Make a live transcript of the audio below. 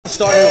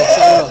Start it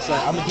off.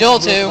 I'm gonna Duel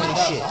 2. Duel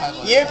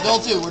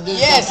 2, we're doing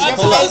Yes, your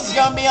face is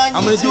gonna be on YouTube.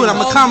 I'm gonna do it. I'm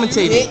gonna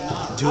commentate it.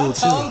 Duel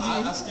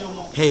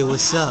 2. Hey,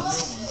 what's up?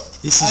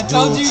 This is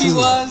Duel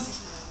 2.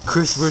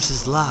 Chris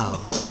versus Lau.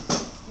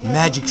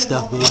 Magic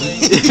stuff, baby.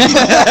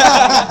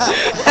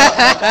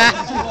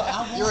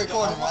 You're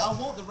recording, right?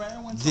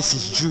 This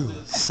is Drew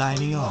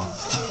signing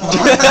off.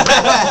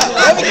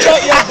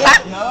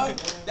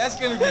 That's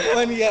gonna be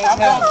funny as I'm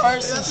hell. going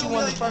first since you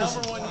won the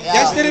first one.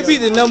 That's gonna be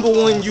the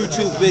 #1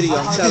 YouTube video,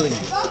 I'm telling you.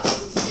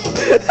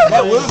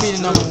 That will be the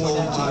 #1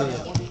 YouTube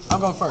video. I'm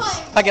going first.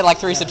 If I get like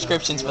 3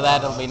 subscriptions for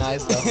that, it'll be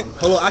nice though.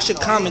 Hold on, I should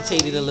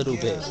commentate it a little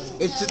bit.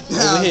 It's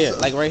over here,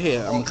 like right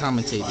here. I'm gonna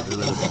commentate it a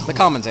little bit. The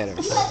commentator.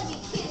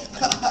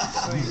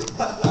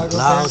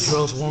 Lau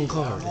draws 1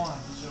 card.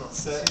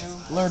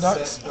 Lure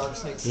darts.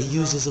 He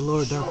uses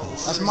Allure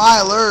Darkness. That's my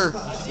allure.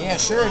 Yeah,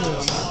 sure it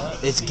is.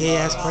 It's gay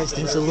ass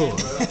Preston's Allure.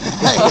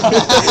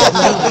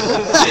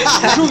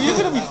 Drew, you're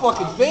gonna be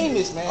fucking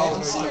famous, man.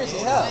 I'm serious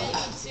as hell.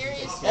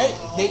 Hey,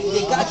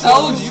 they got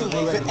told you. You're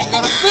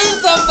gonna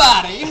sue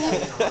somebody!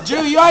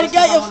 Drew, you already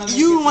got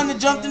you the one that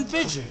jumped in the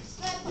picture.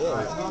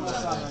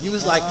 He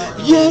was like,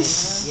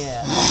 yes,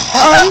 Yeah.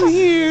 I'm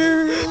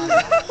here.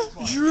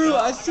 Drew,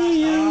 I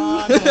see you.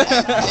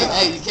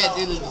 Hey, you can't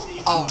do this.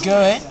 Oh,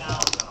 Good.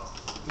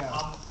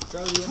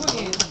 is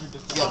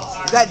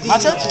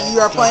that you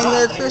are playing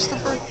there,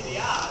 Christopher?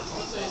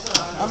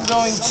 I'm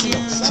going to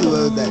Too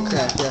low that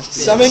crap, yeah.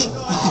 Summon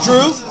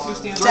Drew.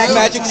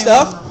 Magic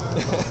stuff.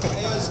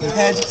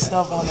 magic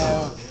stuff on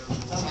that.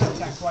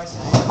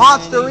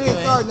 Monster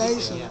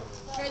reincarnation.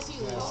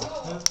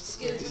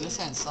 This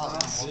hand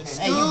sucks.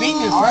 Hey, you beat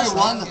me the I already first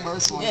won one. the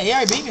first one. Yeah, he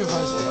already beat me the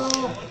first one.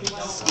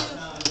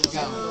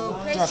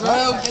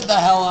 Drew, get the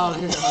hell out of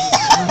here.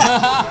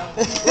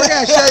 We're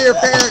gonna show your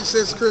parents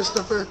this,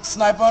 Christopher.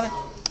 Snipe on her.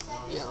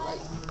 Yeah, right.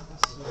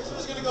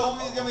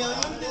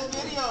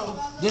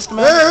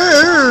 Disconnect.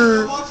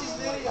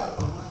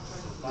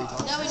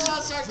 Now we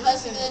shall start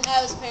cussing and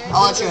have his parents.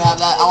 I'll let you have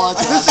that. I'll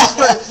let you have This is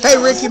that. for- Hey,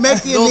 Ricky,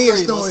 make the Duel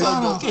Aeneas 3, let's noise. go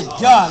Duel 3. Good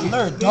God,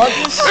 Lure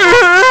darkness.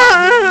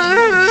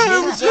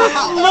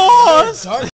 Lost. Dark